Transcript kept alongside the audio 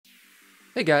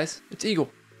Hey guys, it's Eagle,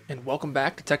 and welcome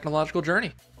back to Technological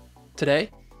Journey. Today,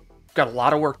 we've got a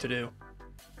lot of work to do,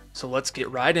 so let's get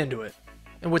right into it.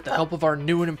 And with the help of our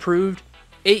new and improved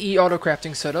AE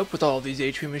auto-crafting setup with all of these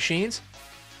HP machines,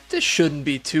 this shouldn't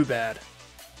be too bad,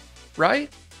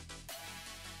 right?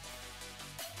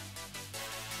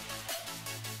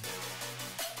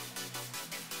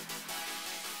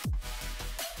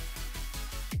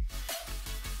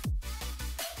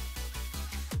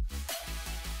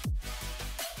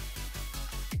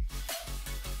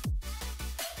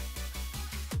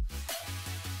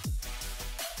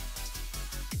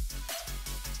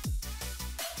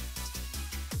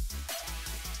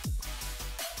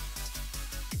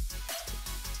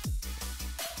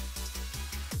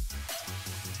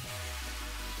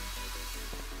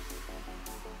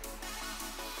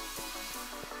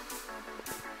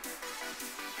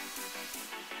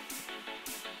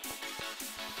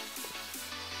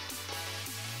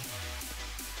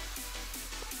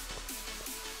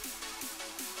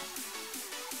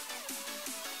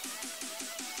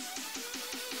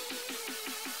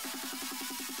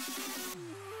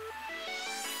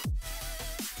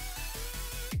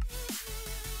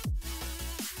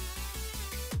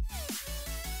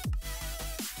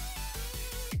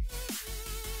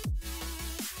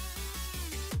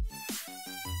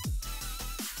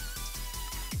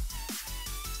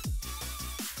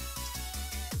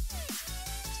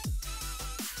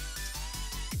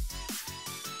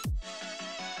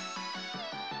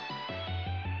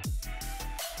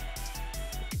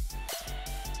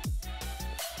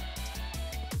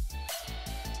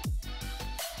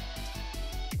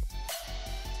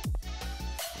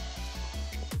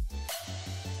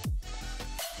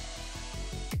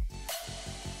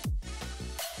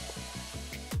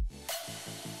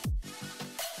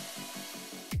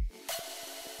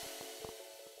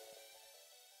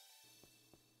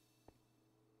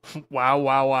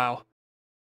 Wow.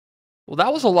 Well,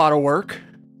 that was a lot of work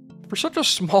for such a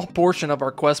small portion of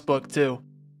our quest book too.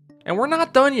 And we're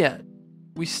not done yet.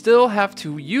 We still have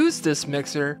to use this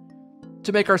mixer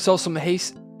to make ourselves some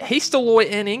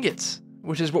hastaloy and ingots,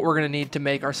 which is what we're going to need to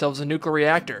make ourselves a nuclear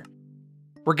reactor.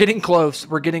 We're getting close.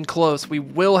 We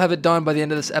will have it done by the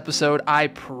end of this episode. I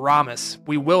promise.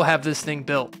 We will have this thing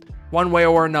built one way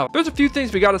or another. There's a few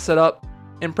things we got to set up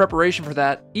in preparation for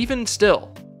that, even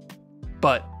still.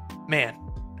 But man,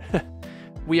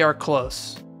 we are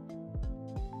close.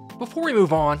 Before we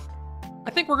move on,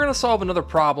 I think we're going to solve another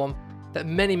problem that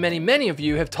many of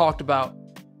you have talked about.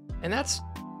 And that's,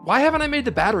 why haven't I made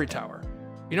the battery tower?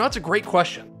 You know, that's a great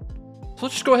question. So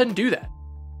let's just go ahead and do that.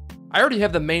 I already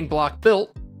have the main block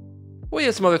built. We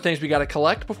have some other things we got to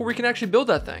collect before we can actually build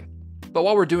that thing. But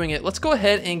while we're doing it, let's go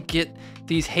ahead and get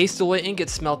these hastaloy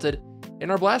ingots smelted in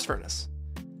our blast furnace.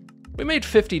 We made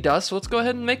 50 dust, so let's go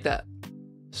ahead and make that.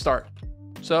 Start.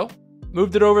 So,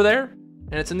 moved it over there,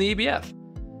 and it's in the EBF.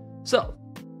 So,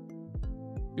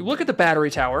 you look at the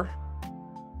battery tower.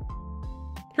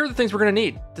 Here are the things we're going to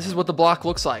need. This is what the block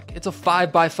looks like. It's a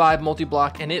 5x5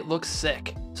 multi-block, and it looks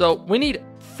sick. So, we need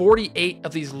 48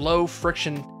 of these low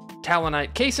friction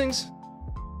talonite casings,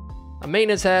 a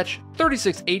maintenance hatch,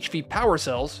 36 HV power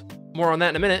cells, more on that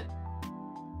in a minute,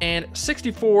 and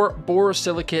 64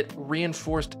 borosilicate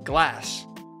reinforced glass.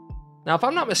 Now, if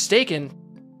I'm not mistaken,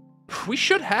 we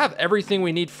should have everything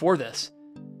we need for this.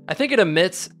 I think it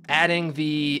omits adding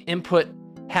the input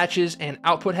hatches and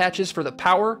output hatches for the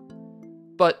power,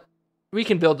 but we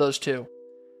can build those too.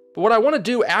 But what I want to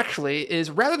do actually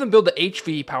is, rather than build the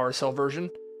HV power cell version,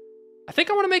 I think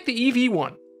I want to make the EV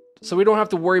one, so we don't have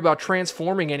to worry about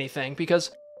transforming anything, because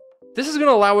this is going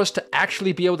to allow us to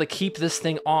actually be able to keep this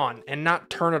thing on and not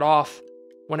turn it off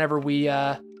whenever we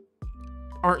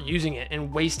aren't using it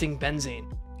and wasting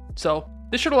benzene. So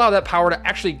this should allow that power to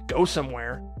actually go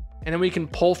somewhere, and then we can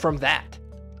pull from that.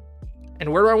 And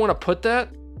where do I want to put that?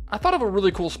 I thought of a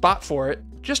really cool spot for it.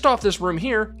 Just off this room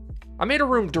here, I made a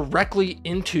room directly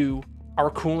into our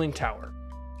cooling tower,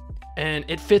 and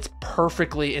it fits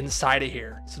perfectly inside of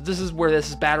here. So this is where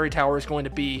this battery tower is going to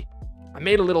be. I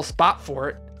made a little spot for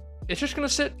it. It's just going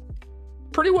to sit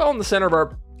pretty well in the center of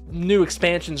our new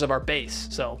expansions of our base.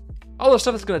 So all the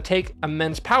stuff that's going to take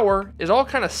immense power is all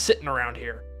kind of sitting around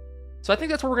here. So I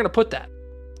think that's where we're going to put that.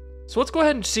 So let's go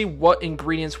ahead and see what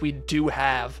ingredients we do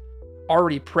have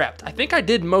already prepped. I think I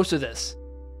did most of this.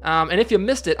 And if you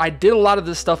missed it, I did a lot of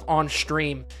this stuff on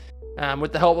stream.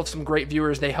 With the help of some great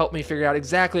viewers, they helped me figure out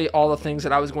exactly all the things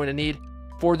that I was going to need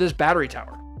for this battery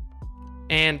tower.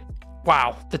 And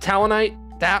wow, the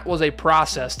talonite, that was a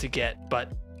process to get,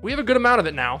 but we have a good amount of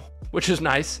it now, which is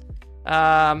nice.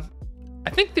 I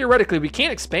think theoretically we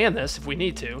can't expand this if we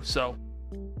need to, so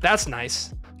that's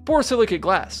nice. borosilicate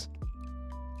glass.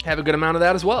 Have a good amount of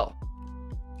that as well.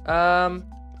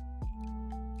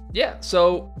 Yeah,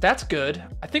 so that's good.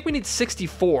 I think we need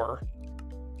 64.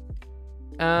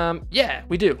 Yeah,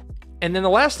 we do. And then the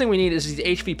last thing we need is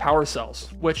these HV power cells,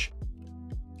 which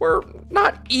were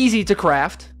not easy to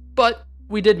craft, but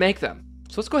we did make them.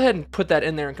 So let's go ahead and put that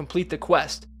in there and complete the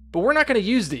quest. But we're not going to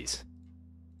use these.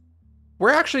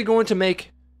 We're actually going to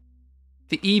make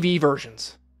the EV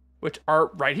versions, which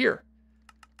are right here.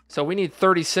 So we need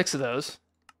 36 of those.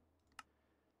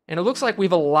 And it looks like we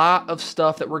have a lot of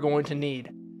stuff that we're going to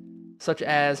need, such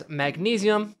as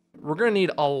magnesium. We're going to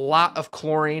need a lot of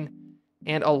chlorine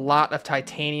and a lot of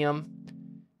titanium.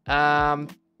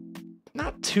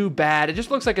 Not too bad. It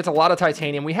just looks like it's a lot of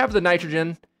titanium. We have the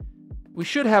nitrogen. We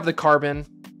should have the carbon.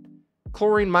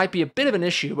 Chlorine might be a bit of an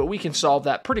issue, but we can solve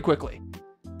that pretty quickly.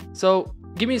 So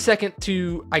give me a second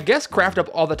to, I guess, craft up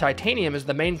all the titanium is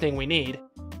the main thing we need.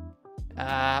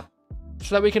 So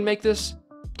that we can make this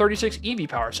 36 EV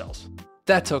power cells.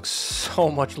 That took so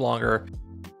much longer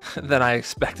than I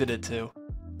expected it to.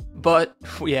 But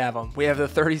we have them. We have the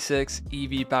 36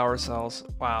 EV power cells.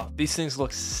 Wow, these things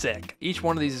look sick. Each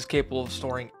one of these is capable of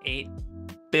storing 8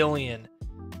 billion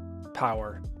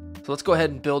power. So let's go ahead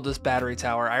and build this battery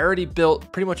tower. I already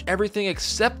built pretty much everything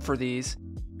except for these.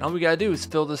 And all we gotta do is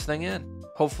fill this thing in.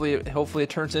 Hopefully it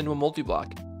turns into a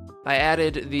multi-block. I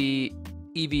added the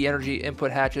EV energy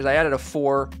input hatches. I added a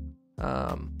 4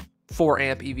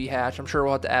 amp EV hatch. I'm sure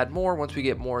we'll have to add more once we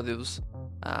get more of those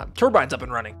turbines up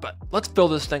and running, but let's fill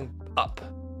this thing up.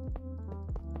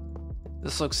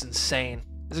 This looks insane.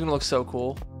 This is gonna look so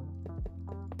cool.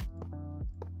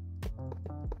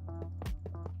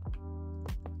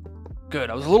 Good.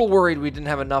 I was a little worried we didn't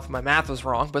have enough. My math was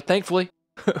wrong, but thankfully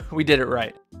we did it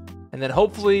right. And then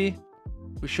hopefully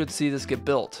we should see this get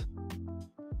built.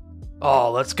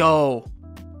 Oh, let's go.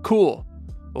 Cool.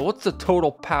 Well, what's the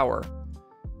total power?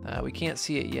 We can't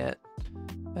see it yet.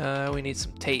 We need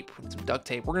some tape, some duct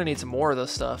tape. We're gonna need some more of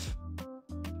this stuff.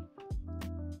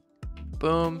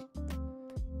 Boom.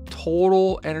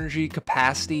 Total energy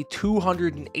capacity,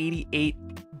 288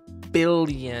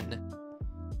 billion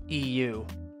EU.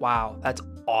 Wow, that's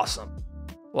awesome.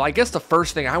 Well, I guess the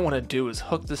first thing I want to do is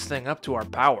hook this thing up to our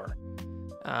power.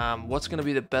 What's gonna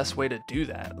be the best way to do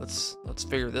that? Let's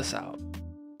figure this out.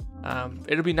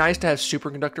 It'll be nice to have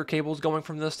superconductor cables going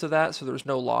from this to that, so there's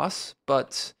no loss,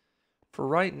 but for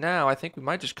right now, I think we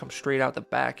might just come straight out the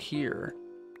back here.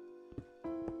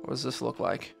 What does this look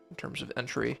like in terms of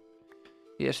entry?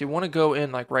 Yeah, so you want to go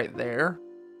in like right there.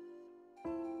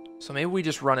 So maybe we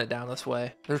just run it down this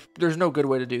way. There's no good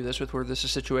way to do this with where this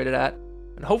is situated at.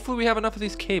 And hopefully we have enough of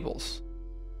these cables.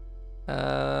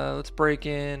 Let's break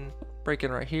in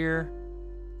right here.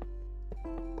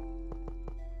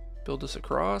 Build this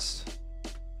across.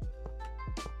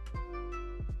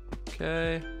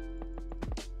 Okay.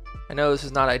 I know this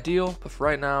is not ideal, but for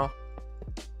right now,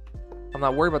 I'm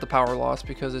not worried about the power loss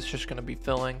because it's just going to be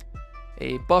filling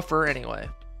a buffer anyway.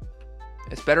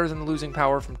 It's better than losing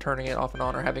power from turning it off and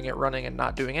on or having it running and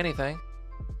not doing anything.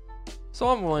 So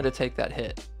I'm willing to take that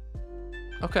hit.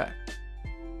 Okay.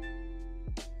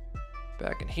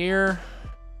 Back in here.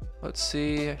 Let's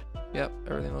see. Yep,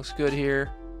 everything looks good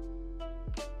here.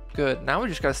 Good. Now we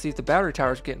just got to see if the battery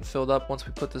tower is getting filled up once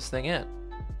we put this thing in.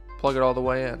 Plug it all the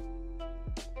way in.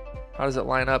 How does it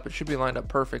line up? It should be lined up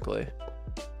perfectly.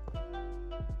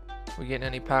 We getting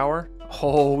any power?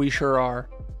 Oh, we sure are.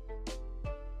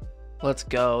 Let's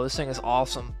go. This thing is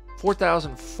awesome.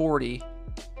 4040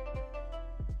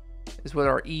 is what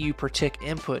our EU per tick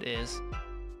input is.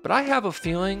 But I have a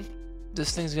feeling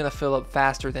this thing's going to fill up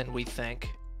faster than we think.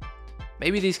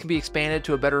 Maybe these can be expanded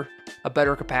to a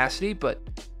better capacity, but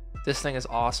this thing is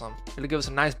awesome. It'll give us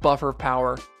a nice buffer of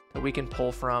power that we can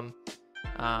pull from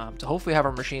to hopefully have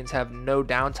our machines have no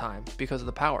downtime because of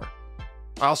the power.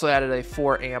 I also added a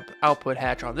 4 amp output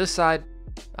hatch on this side.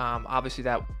 Obviously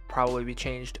that will probably be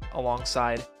changed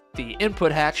alongside the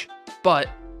input hatch, but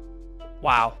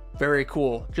wow, very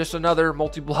cool. Just another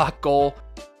multi-block goal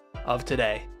of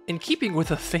today. In keeping with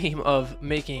the theme of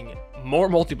making more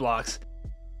multi-blocks,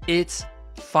 it's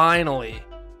finally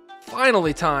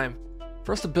time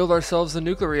for us to build ourselves the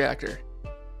nuclear reactor.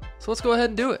 So let's go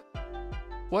ahead and do it.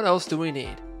 What else do we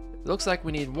need? It looks like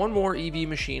we need one more EV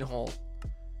machine hull.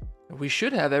 We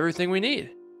should have everything we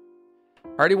need. I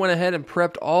already went ahead and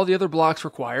prepped all the other blocks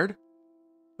required.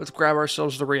 Let's grab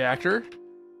ourselves the reactor.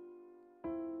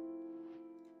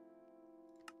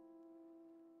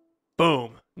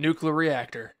 Boom, nuclear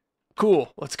reactor.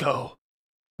 Cool, let's go.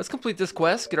 Let's complete this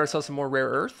quest, get ourselves some more rare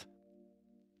earth.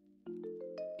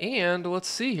 And let's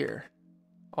see here.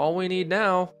 All we need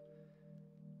now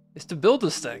is to build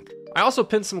this thing. I also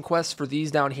pinned some quests for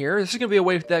these down here. This is going to be a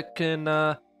way that can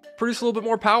produce a little bit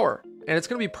more power. And it's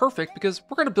going to be perfect because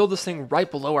we're going to build this thing right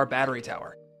below our battery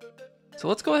tower. So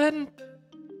let's go ahead and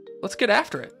let's get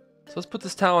after it. So let's put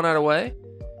this talent out of the way.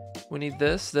 We need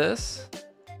this.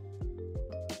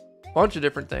 Bunch of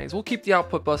different things. We'll keep the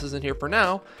output buses in here for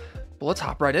now, but let's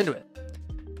hop right into it.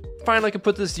 Finally, I can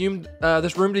put this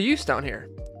room to use down here.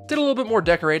 Did a little bit more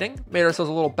decorating. Made ourselves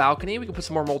a little balcony. We can put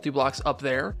some more multi-blocks up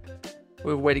there.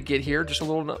 We have a way to get here. Just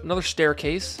another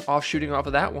staircase shooting off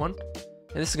of that one.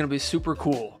 And this is going to be super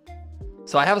cool.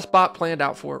 So I have a spot planned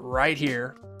out for it right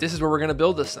here. This is where we're going to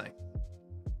build this thing.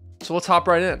 So let's hop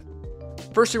right in.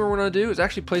 First thing we're going to do is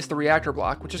actually place the reactor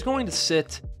block, which is going to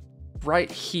sit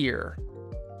right here.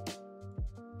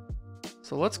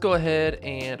 So let's go ahead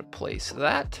and place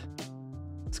that.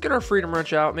 Let's get our freedom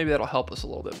wrench out. Maybe that'll help us a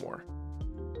little bit more.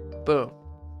 Boom.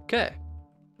 Okay.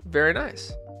 Very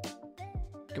nice.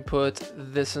 You can put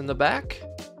this in the back.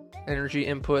 Energy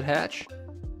input hatch.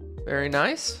 Very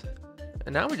nice.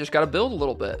 And now we just got to build a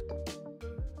little bit.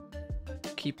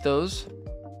 Keep those.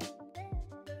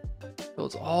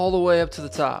 Builds all the way up to the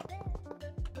top.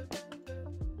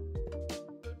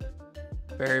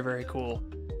 Very, very cool.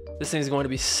 This thing's going to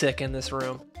be sick in this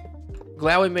room.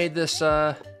 Glad we made this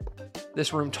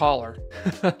this room taller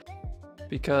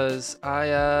because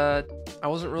I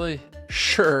wasn't really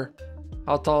sure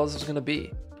how tall this was going to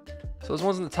be. So those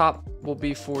ones in the top will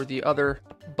be for the other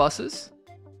buses.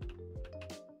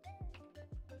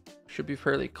 Should be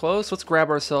fairly close. Let's grab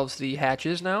ourselves the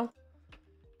hatches now.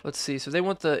 Let's see. So they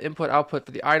want the input output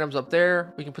for the items up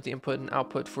there. We can put the input and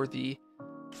output for the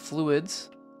fluids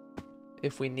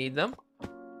if we need them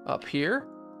up here.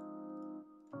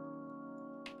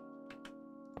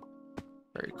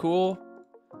 Very cool.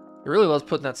 It really loves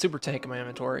putting that super tank in my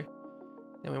inventory.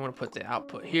 Then we want to put the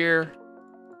output here.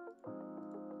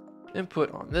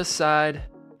 Input on this side.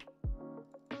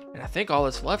 And I think all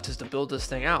that's left is to build this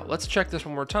thing out. Let's check this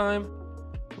one more time.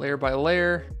 Layer by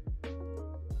layer.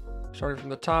 Starting from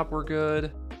the top, we're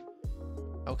good.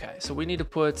 Okay, so we need to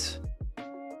put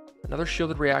another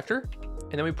shielded reactor.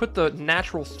 And then we put the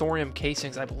natural thorium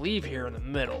casings, I believe, here in the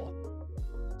middle.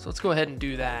 So let's go ahead and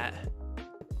do that.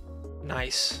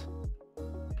 Nice.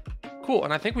 Cool,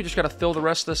 and I think we just got to fill the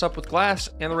rest of this up with glass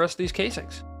and the rest of these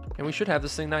casings. And we should have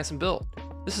this thing nice and built.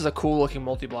 This is a cool looking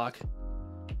multi-block.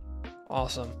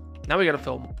 Awesome. Now we got to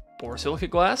fill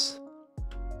borosilicate glass.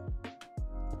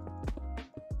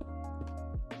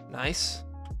 Nice.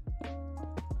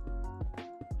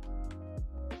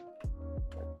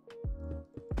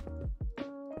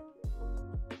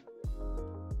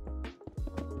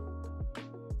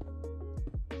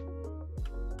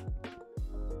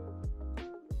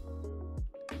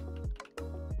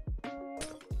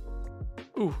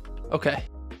 Ooh, okay.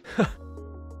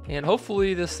 And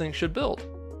hopefully this thing should build.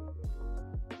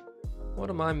 What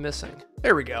am I missing?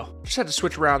 There we go. Just had to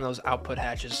switch around those output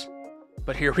hatches.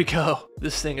 But here we go.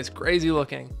 This thing is crazy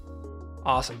looking.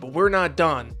 Awesome, but we're not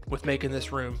done with making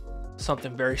this room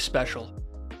something very special.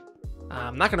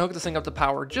 I'm not gonna hook this thing up to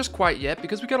power just quite yet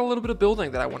because we got a little bit of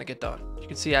building that I wanna get done. You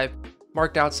can see I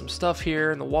marked out some stuff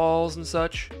here in the walls and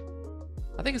such.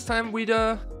 I think it's time we'd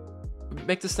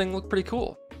make this thing look pretty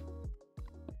cool.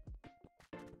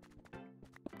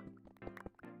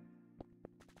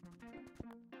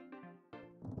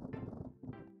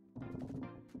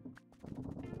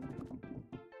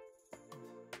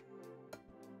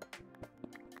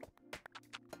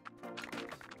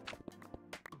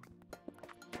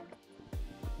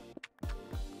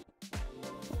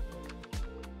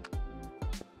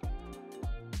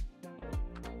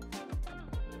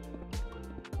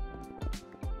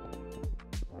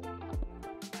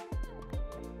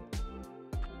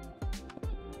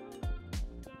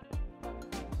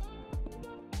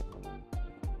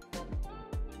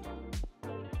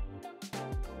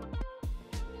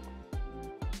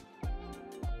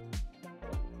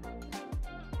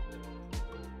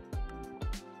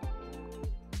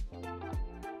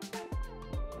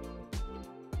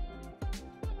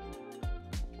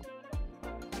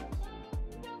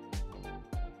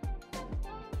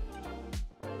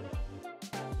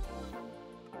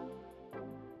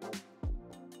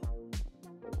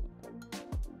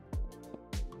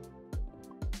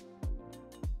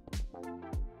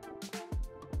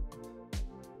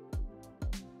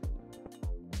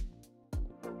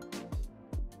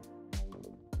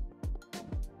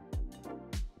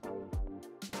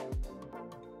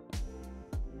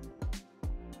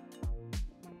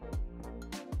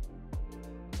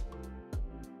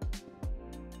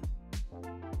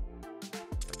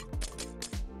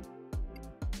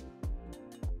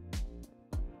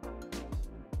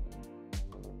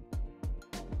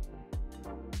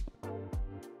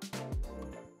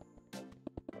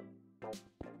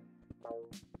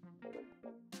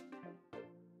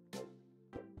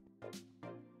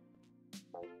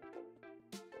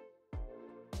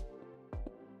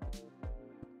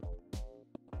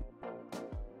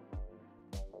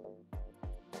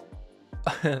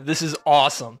 This is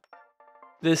awesome.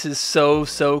 This is so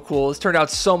cool. This turned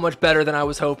out so much better than I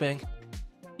was hoping.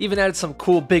 Even added some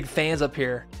cool big fans up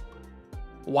here.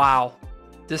 Wow.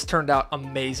 This turned out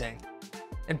amazing.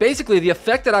 And basically the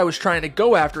effect that I was trying to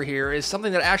go after here is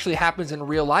something that actually happens in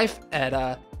real life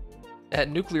at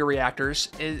nuclear reactors,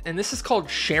 and this is called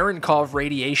Cherenkov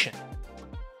radiation.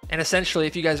 And essentially,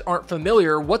 if you guys aren't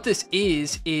familiar, what this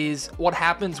is what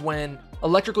happens when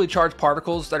electrically charged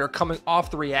particles that are coming off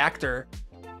the reactor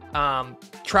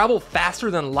travel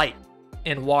faster than light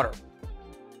in water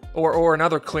or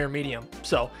another clear medium.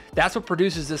 So that's what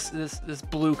produces this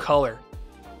blue color.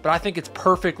 But I think it's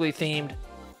perfectly themed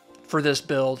for this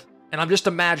build. And I'm just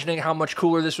imagining how much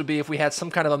cooler this would be if we had some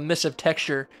kind of emissive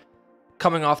texture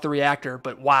coming off the reactor.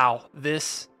 But wow,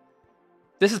 this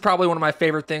is probably one of my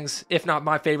favorite things, if not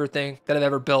my favorite thing that I've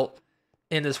ever built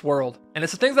in this world. And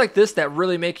it's the things like this that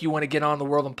really make you want to get on the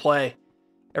world and play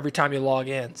every time you log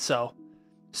in. So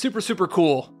super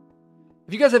cool.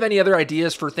 If you guys have any other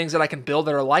ideas for things that I can build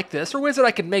that are like this, or ways that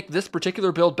I can make this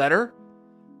particular build better,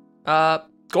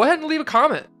 go ahead and leave a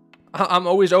comment. I'm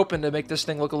always open to make this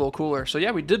thing look a little cooler. So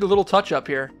yeah, we did a little touch up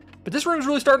here, but this room's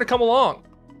really starting to come along.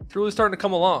 It's really starting to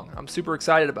come along. I'm super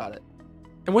excited about it.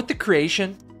 And with the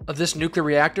creation of this nuclear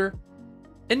reactor,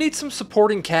 it needs some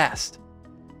supporting cast.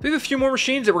 We have a few more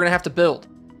machines that we're gonna have to build.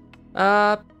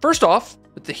 First off,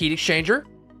 with the heat exchanger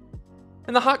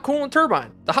and the hot coolant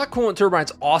turbine. The hot coolant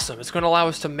turbine's awesome. It's gonna allow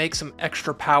us to make some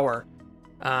extra power,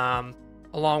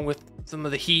 along with some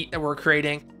of the heat that we're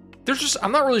creating.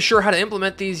 I'm not really sure how to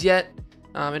implement these yet,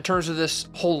 in terms of this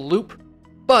whole loop,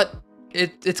 but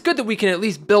it's good that we can at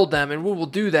least build them, and we will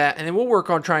do that, and then we'll work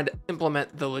on trying to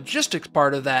implement the logistics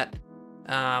part of that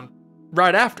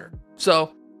right after.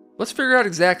 So let's figure out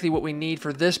exactly what we need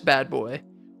for this bad boy.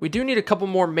 We do need a couple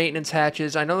more maintenance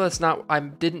hatches. I know I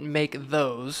didn't make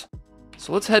those.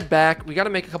 So let's head back. We got to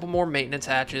make a couple more maintenance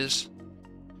hatches.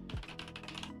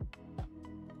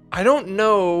 I don't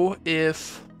know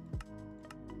if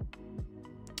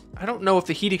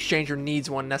the heat exchanger needs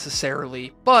one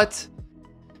necessarily, but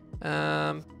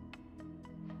I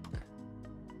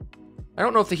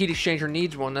don't know if the heat exchanger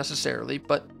needs one necessarily,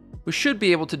 but we should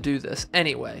be able to do this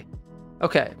anyway.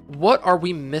 Okay, what are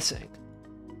we missing?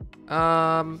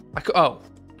 Oh, I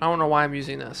don't know why I'm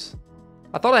using this.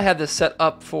 I thought I had this set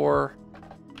up for...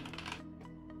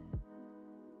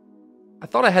 I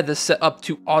thought I had this set up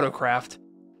to autocraft.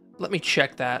 Let me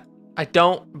check that. I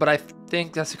don't, but I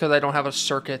think that's because I don't have a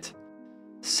circuit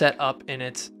set up in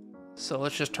it. So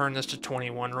let's just turn this to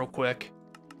 21 real quick.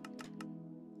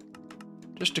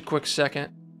 Just a quick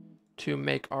second to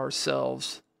make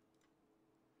ourselves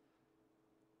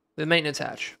the maintenance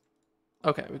hatch.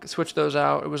 Okay, we can switch those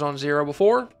out. It was on 0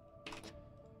 before.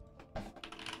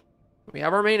 We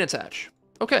have our maintenance hatch.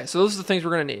 Okay, so those are the things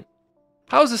we're going to need.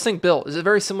 How is this thing built? Is it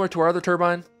very similar to our other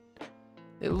turbine?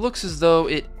 It looks as though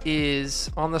it is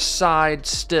on the side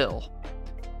still.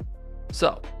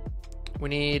 So, we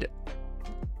need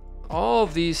all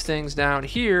of these things down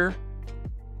here.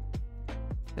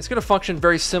 It's going to function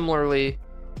very similarly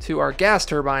to our gas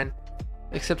turbine,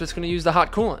 except it's going to use the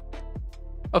hot coolant.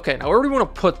 Okay, now where do we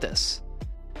want to put this?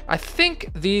 I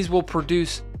think these will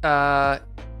produce, it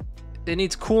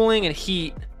needs cooling and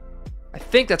heat. I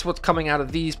think that's what's coming out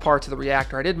of these parts of the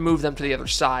reactor. I did move them to the other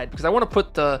side because I want to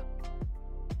put the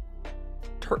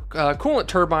coolant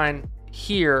turbine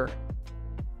here.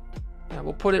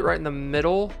 We'll put it right in the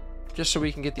middle just so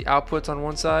we can get the outputs on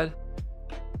one side.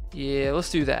 Yeah,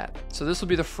 let's do that. So this will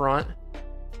be the front.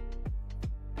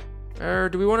 Or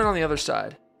do we want it on the other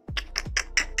side?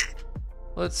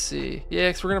 Let's see. Yeah,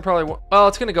 because we're going to probably... Well,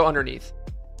 it's going to go underneath.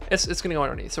 It's going to go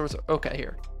underneath. So it's okay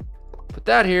here. Put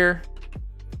that here.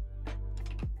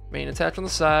 Maintenance hatch on the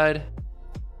side.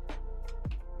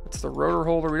 It's the rotor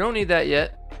holder. We don't need that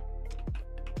yet.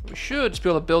 We should just be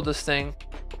able to build this thing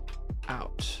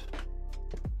out.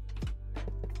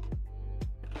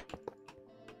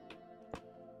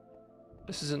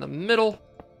 This is in the middle.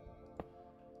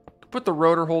 Put the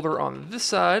rotor holder on this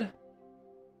side.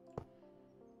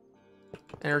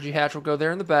 Energy hatch will go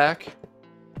there in the back.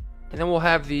 And then we'll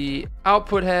have the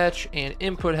output hatch and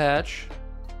input hatch.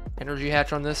 Energy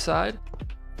hatch on this side.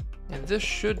 And this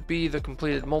should be the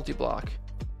completed multi-block.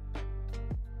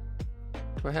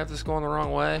 Do I have this going the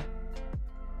wrong way?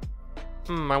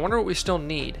 I wonder what we still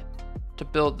need to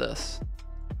build this.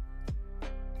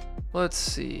 Let's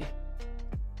see.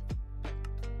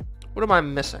 What am I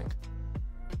missing?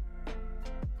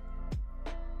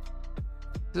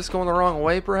 Is this going the wrong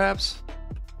way, perhaps?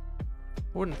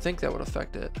 I wouldn't think that would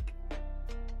affect it.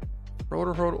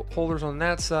 Rotor holders on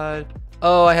that side.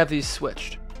 Oh, I have these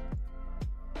switched.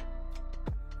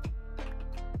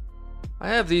 I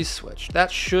have these switched.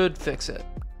 That should fix it.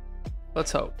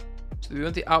 Let's hope. So we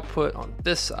want the output on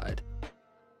this side.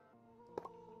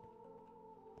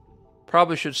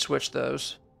 Probably should switch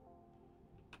those.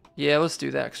 Yeah, let's do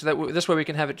that. So this way we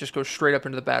can have it just go straight up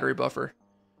into the battery buffer.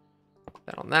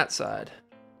 That on that side.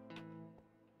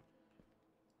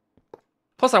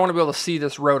 Plus, I want to be able to see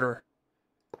this rotor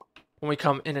when we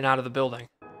come in and out of the building.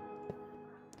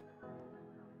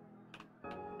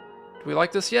 Do we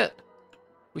like this yet?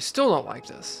 We still don't like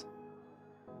this.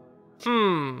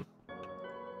 I'm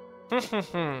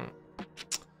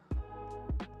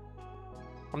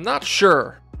not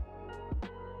sure.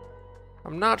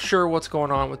 I'm not sure what's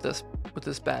going on with this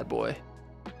bad boy.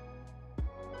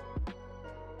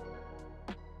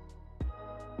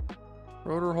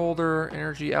 Rotor holder,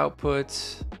 energy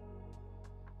output.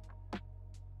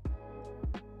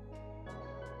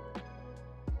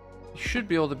 Should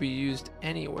be able to be used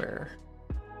anywhere.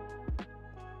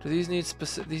 Do these need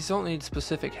these don't need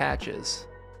specific hatches.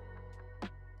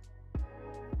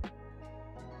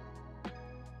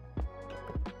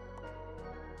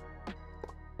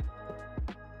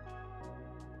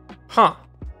 Huh.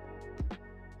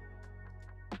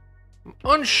 I'm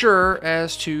unsure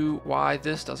as to why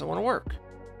this doesn't want to work.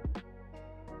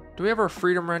 Do we have our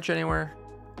freedom wrench anywhere?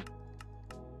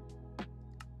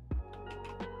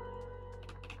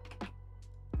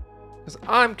 Because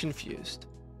I'm confused.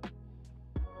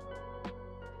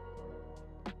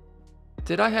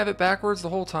 Did I have it backwards the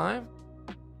whole time?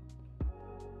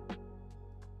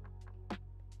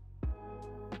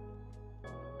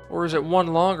 Or is it one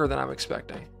longer than I'm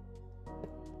expecting?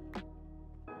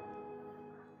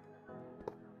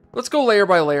 Let's go layer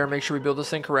by layer and make sure we build this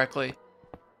thing correctly.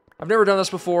 I've never done this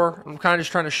before. I'm kind of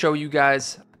just trying to show you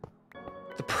guys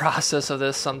the process of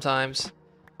this sometimes.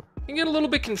 It can get a little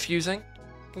bit confusing.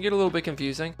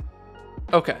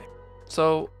 Okay,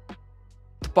 so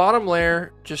the bottom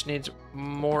layer just needs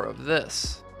more of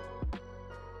this.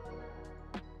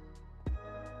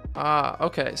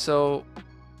 Okay, so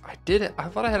I did it. I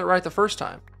thought I had it right the first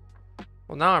time.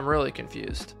 Well, now I'm really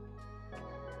confused.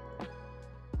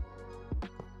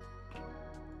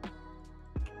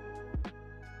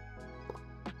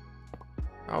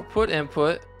 Output,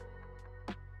 input.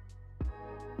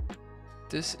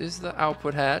 This is the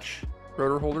output hatch.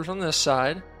 Rotor holders on this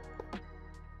side.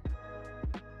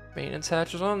 Maintenance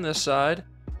hatches on this side.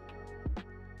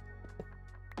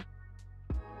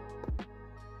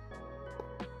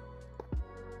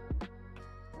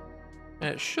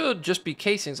 And it should just be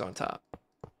casings on top.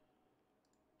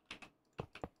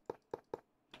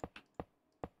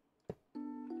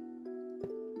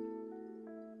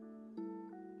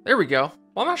 There we go.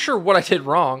 Well, I'm not sure what I did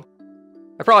wrong.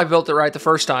 I probably built it right the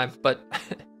first time, but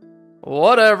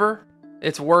whatever.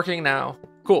 It's working now.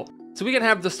 Cool. So we can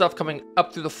have the stuff coming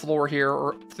up through the floor here,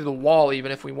 or through the wall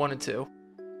even if we wanted to.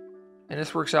 And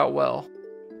this works out well.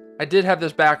 I did have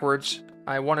this backwards.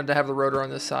 I wanted to have the rotor on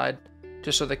this side,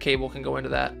 just so the cable can go into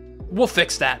that. We'll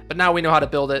fix that, but now we know how to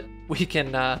build it. We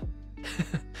can,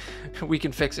 we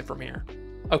can fix it from here.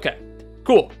 Okay,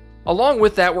 cool. Along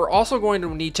with that, we're also going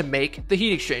to need to make the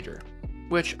heat exchanger,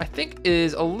 which I think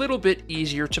is a little bit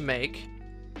easier to make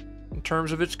in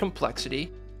terms of its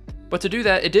complexity. But to do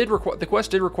that, the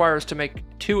quest did require us to make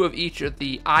 2 of each of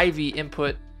the IV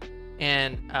input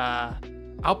and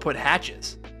output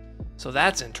hatches. So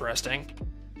that's interesting.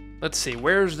 Let's see,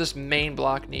 where does this main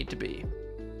block need to be?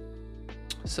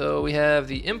 So we have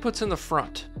the inputs in the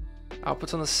front,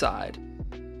 outputs on the side.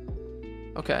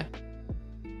 Okay.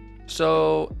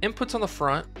 So inputs on the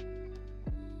front.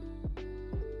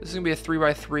 This is gonna be a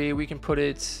 3x3. We can put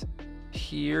it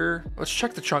here. Let's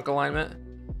check the trunk alignment.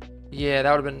 Yeah,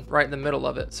 that would have been right in the middle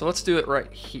of it. So let's do it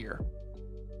right here.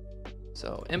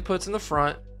 So inputs in the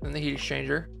front, then the heat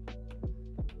exchanger,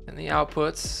 and the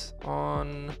outputs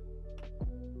on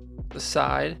the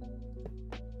side.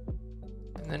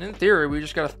 And then in theory, we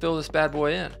just got to fill this bad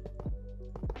boy in.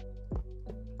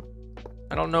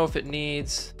 I don't know if it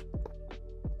needs...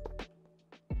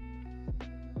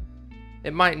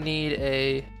 It might need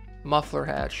a muffler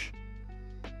hatch.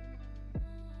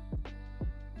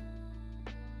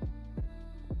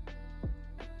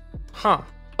 Huh.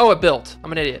 Oh, it built.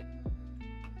 I'm an idiot.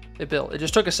 It built. It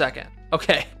just took a second.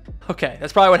 Okay. Okay.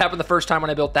 That's probably what happened the first time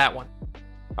when I built that one.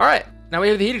 All right. Now we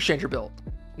have the heat exchanger built.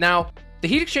 Now, the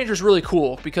heat exchanger is really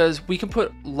cool because we can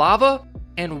put lava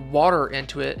and water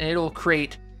into it and it'll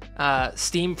create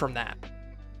steam from that.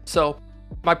 So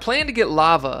my plan to get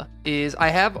lava is I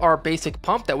have our basic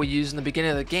pump that we use in the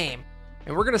beginning of the game,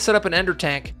 and we're going to set up an ender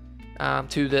tank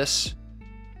to this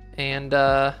and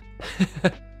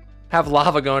have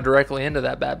lava going directly into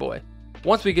that bad boy.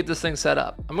 once we get this thing set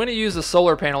up. I'm going to use the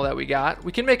solar panel that we got.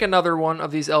 We can make another one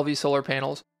of these LV solar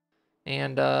panels.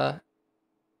 And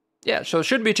yeah, so it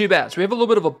shouldn't be too bad. So we have a little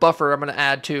bit of a buffer I'm going to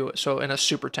add too, so in a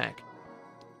super tank.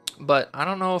 But I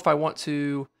don't know if I want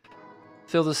to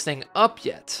fill this thing up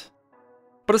yet.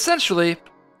 But essentially,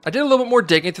 I did a little bit more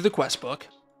digging through the quest book.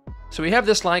 So we have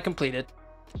this line completed.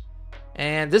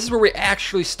 And this is where we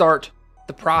actually start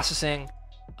the processing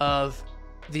of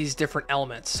these different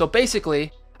elements. So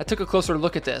basically, I took a closer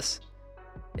look at this.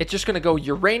 It's just going to go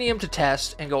uranium to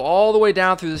test and go all the way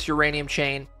down through this uranium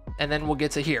chain, and then we'll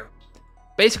get to here.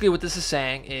 Basically what this is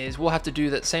saying is we'll have to do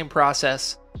that same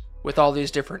process with all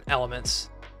these different elements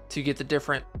to get the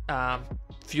different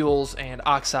fuels and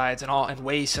oxides and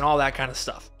waste and all that kind of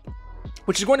stuff,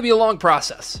 which is going to be a long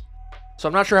process. So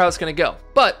I'm not sure how it's going to go.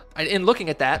 But in looking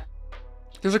at that,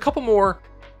 there's a couple more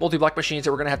multi-block machines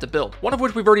that we're going to have to build, one of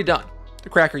which we've already done, the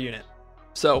cracker unit.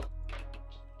 So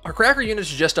our cracker unit is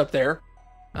just up there.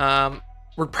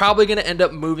 We're probably going to end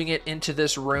up moving it into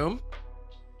this room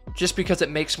just because it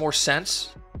makes more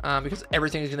sense, because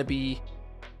everything is going to be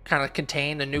kind of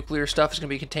contained. The nuclear stuff is going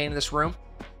to be contained in this room.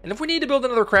 And if we need to build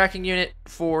another cracking unit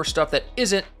for stuff that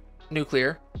isn't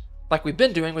nuclear, like we've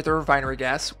been doing with the refinery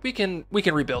gas, we can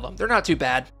rebuild them. They're not too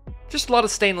bad. Just a lot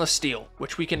of stainless steel,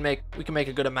 which we can make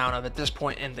a good amount of at this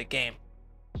point in the game.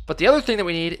 But the other thing that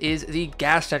we need is the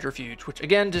gas centrifuge, which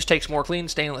again just takes more clean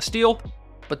stainless steel.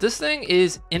 But this thing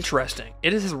is interesting.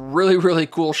 It is a really, really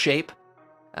cool shape.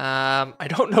 I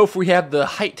don't know if we have the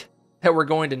height that we're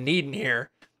going to need in here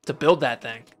to build that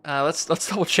thing. Let's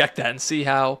double check that and see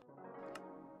how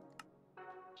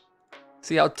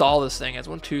tall this thing is.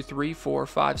 1, 2, 3, 4,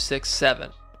 5, 6,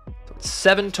 7. So it's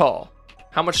 7 tall.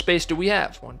 How much space do we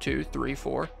have? 1, 2, 3,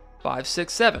 4, 5,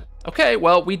 6, 7. Okay,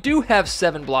 well, we do have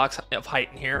 7 blocks of height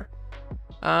in here.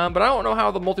 But I don't know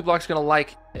how the multi-block's going to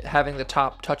like having the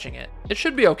top touching it. It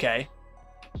should be okay.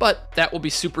 But that will be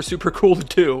super, super cool to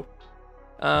do.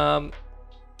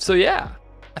 So yeah,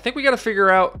 I think we got to figure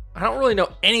out, I don't really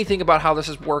know anything about how this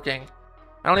is working.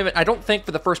 I don't think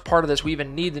for the first part of this we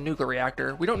even need the nuclear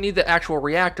reactor. We don't need the actual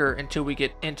reactor until we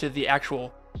get into the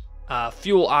actual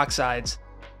fuel oxides.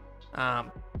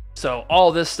 So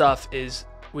all this stuff is,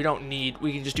 we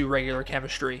can just do regular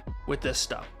chemistry with this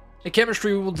stuff. The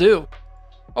chemistry we will do.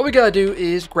 All we gotta do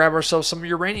is grab ourselves some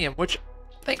uranium, which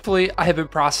thankfully I have been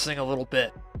processing a little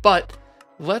bit. But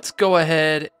let's go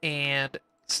ahead and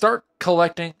start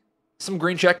collecting some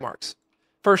green check marks.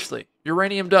 Firstly,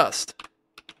 uranium dust.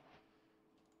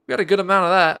 We got a good amount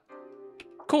of that.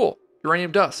 Cool.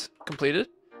 Uranium dust completed.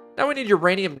 Now we need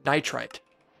uranium nitrite.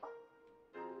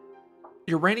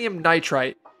 Uranium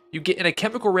nitrite you get in a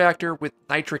chemical reactor with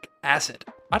nitric acid.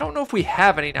 I don't know if we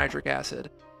have any nitric acid.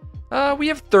 We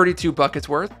have 32 buckets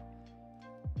worth.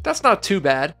 That's not too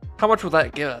bad. How much will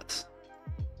that give us?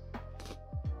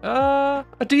 A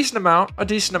decent amount.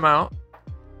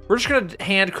 We're just going to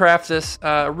handcraft this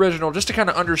original just to kind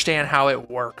of understand how it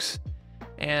works.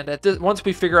 And once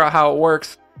we figure out how it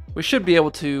works, we should be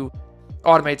able to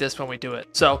automate this when we do it.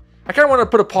 So I kind of want to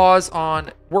put a pause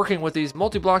on working with these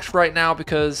multi-blocks right now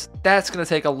because that's going to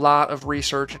take a lot of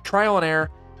research and trial and error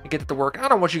and get it to work. I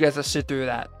don't want you guys to sit through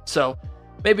that. So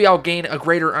maybe I'll gain a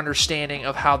greater understanding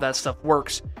of how that stuff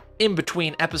works in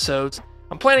between episodes.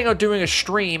 I'm planning on doing a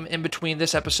stream in between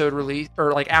this episode release,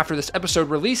 or like after this episode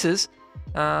releases,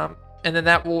 and then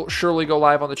that will surely go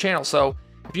live on the channel. So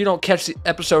if you don't catch the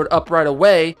episode up right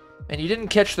away and you didn't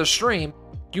catch the stream,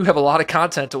 you have a lot of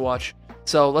content to watch.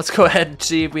 So let's go ahead and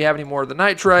see if we have any more of the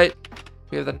nitrite.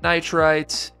 We have the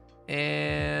nitrite,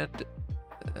 and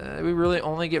we really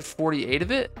only get 48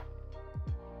 of it.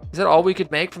 Is that all we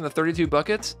could make from the 32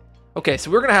 buckets? Okay, so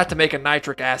we're going to have to make a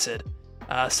nitric acid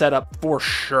setup for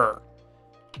sure.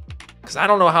 Because I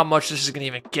don't know how much this is going to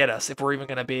even get us if we're even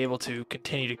going to be able to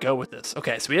continue to go with this.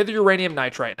 Okay, so we have the uranium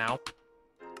nitrite now.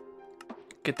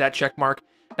 Get that check mark.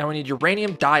 Now we need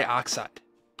uranium dioxide.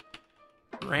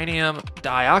 Uranium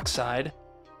dioxide.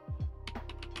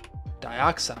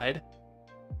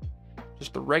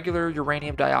 Just the regular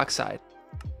uranium dioxide.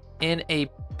 In a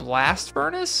blast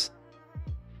furnace?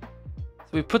 So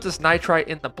we put this nitrite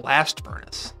in the blast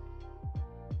furnace.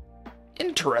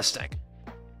 Interesting.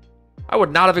 I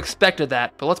would not have expected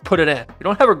that, but let's put it in. We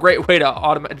don't have a great way to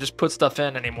automate and just put stuff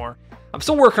in anymore. I'm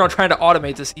still working on trying to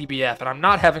automate this EBF, and I'm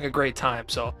not having a great time.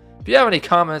 So if you have any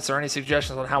comments or any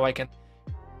suggestions on how I can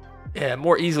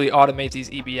more easily automate these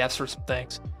EBFs for some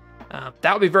things,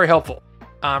 that would be very helpful.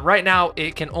 Right now,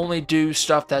 it can only do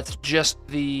stuff that's just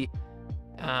the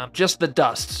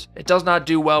dusts. It does not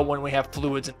do well when we have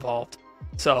fluids involved.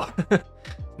 So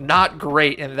not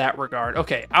great in that regard.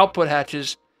 Okay, output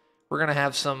hatches. We're going to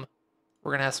have some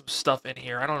We're going to have some stuff in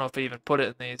here. I don't know if I even put it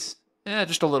in these. Yeah,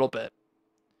 just a little bit.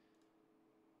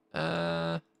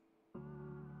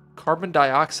 Carbon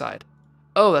dioxide.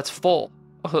 Oh, that's full.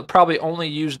 I'll probably only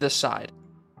use this side.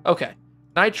 Okay.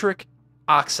 Nitric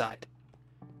oxide.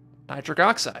 Nitric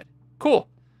oxide. Cool.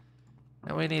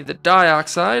 Now we need the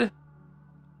dioxide.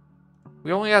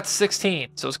 We only got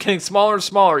 16, so it's getting smaller and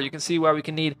smaller. You can see why we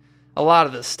can need a lot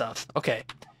of this stuff. Okay.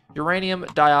 Uranium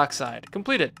dioxide.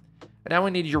 Completed. And now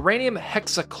we need uranium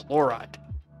hexachloride.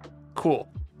 Cool.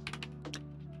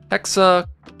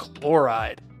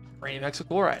 Hexachloride. Uranium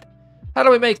hexachloride. How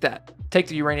do we make that? Take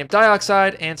the uranium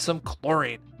dioxide and some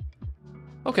chlorine.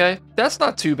 Okay, that's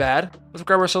not too bad. Let's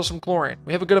grab ourselves some chlorine.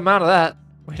 We have a good amount of that.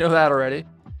 We know that already.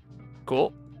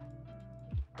 Cool.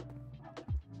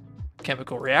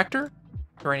 Chemical reactor,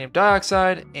 uranium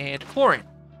dioxide, and chlorine.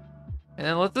 And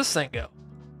then let this thing go.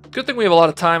 Good thing we have a lot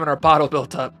of time in our bottle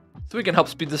built up, so we can help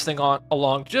speed this thing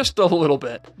along just a little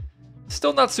bit.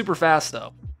 Still not super fast,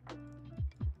 though.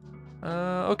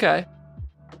 Okay.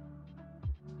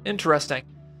 Interesting.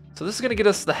 So this is going to get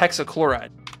us the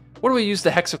hexachloride. What do we use the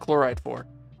hexachloride for?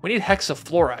 We need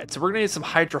hexafluoride, so we're going to need some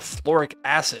hydrofluoric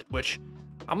acid, which,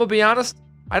 I'm going to be honest,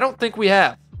 I don't think we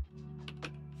have.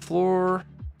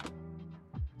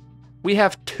 We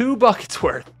have 2 buckets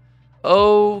worth.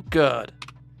 Oh, good.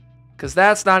 Because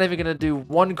that's not even going to do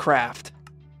 1 craft.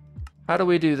 How do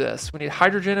we do this? We need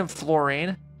hydrogen and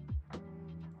fluorine.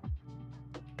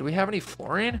 Do we have any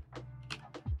fluorine?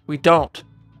 We don't.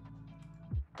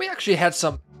 We actually had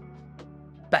some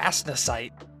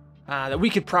bastnasite that we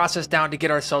could process down to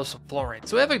get ourselves some fluorine.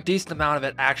 So we have a decent amount of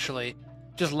it actually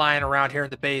just lying around here in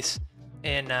the base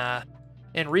in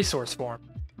resource form.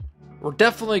 We're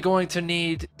definitely going to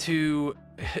need to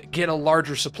get a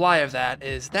larger supply of that,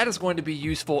 as that is going to be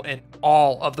useful in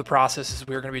all of the processes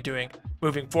we're going to be doing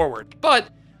moving forward. But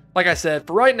like I said,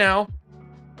 for right now,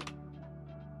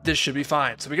 this should be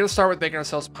fine. So we're going to start with making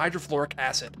ourselves some hydrofluoric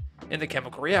acid in the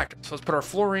chemical reactor. So let's put our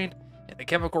fluorine in the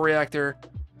chemical reactor.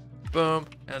 Boom.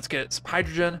 And let's get some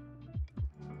hydrogen.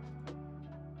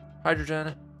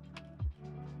 Hydrogen.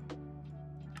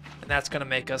 And that's going to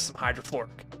make us some hydrofluoric.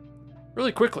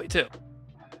 Really quickly, too.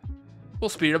 We'll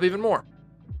speed it up even more.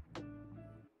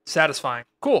 Satisfying.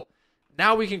 Cool.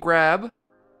 Now we can grab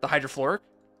the hydrofluoric.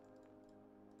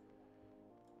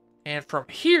 And from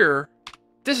here,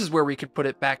 this is where we can put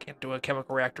it back into a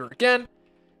chemical reactor again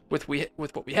with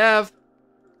what we have.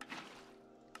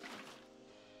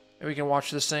 And we can watch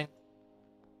this thing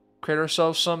create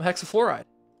ourselves some hexafluoride.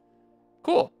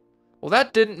 Cool. Well,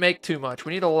 that didn't make too much.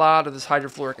 We need a lot of this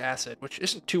hydrofluoric acid, which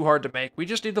isn't too hard to make. We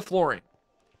just need the fluorine.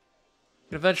 We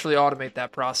can eventually automate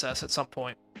that process at some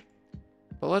point.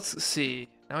 But let's see.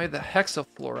 Now we have the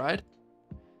hexafluoride.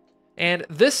 And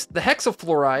the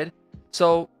hexafluoride,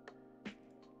 so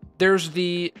there's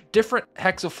the different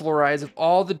hexafluorides of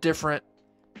all the different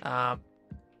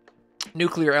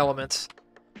nuclear elements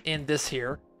in this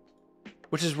here,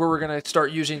 which is where we're going to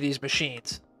start using these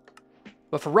machines.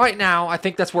 But for right now, I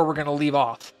think that's where we're going to leave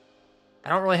off. I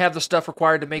don't really have the stuff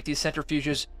required to make these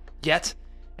centrifuges yet,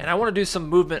 and I want to do some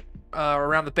movement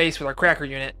around the base with our cracker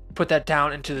unit, put that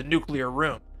down into the nuclear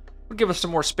room. It'll give us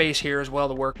some more space here as well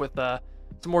to work with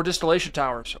some more distillation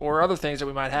towers or other things that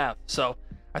we might have. So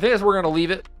I think that's where we're going to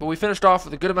leave it, but we finished off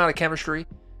with a good amount of chemistry.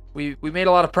 We made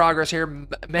a lot of progress here.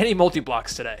 Many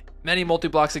multi-blocks today. Many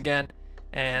multi-blocks again,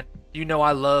 and you know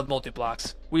I love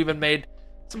multi-blocks. We even made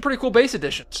some pretty cool base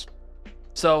additions.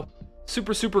 So,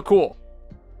 super, super cool.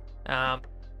 So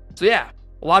yeah,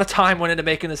 a lot of time went into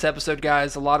making this episode,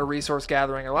 guys. A lot of resource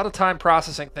gathering, a lot of time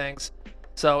processing things.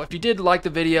 So if you did like the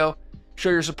video,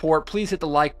 show your support. Please hit the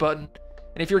like button.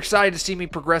 And if you're excited to see me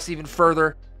progress even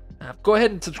further, go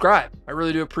ahead and subscribe. I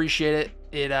really do appreciate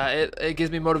it. It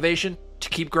gives me motivation to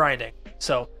keep grinding.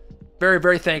 So very,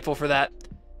 very thankful for that.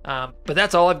 But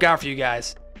that's all I've got for you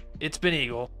guys. It's been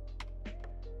Eagle.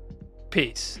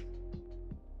 Peace.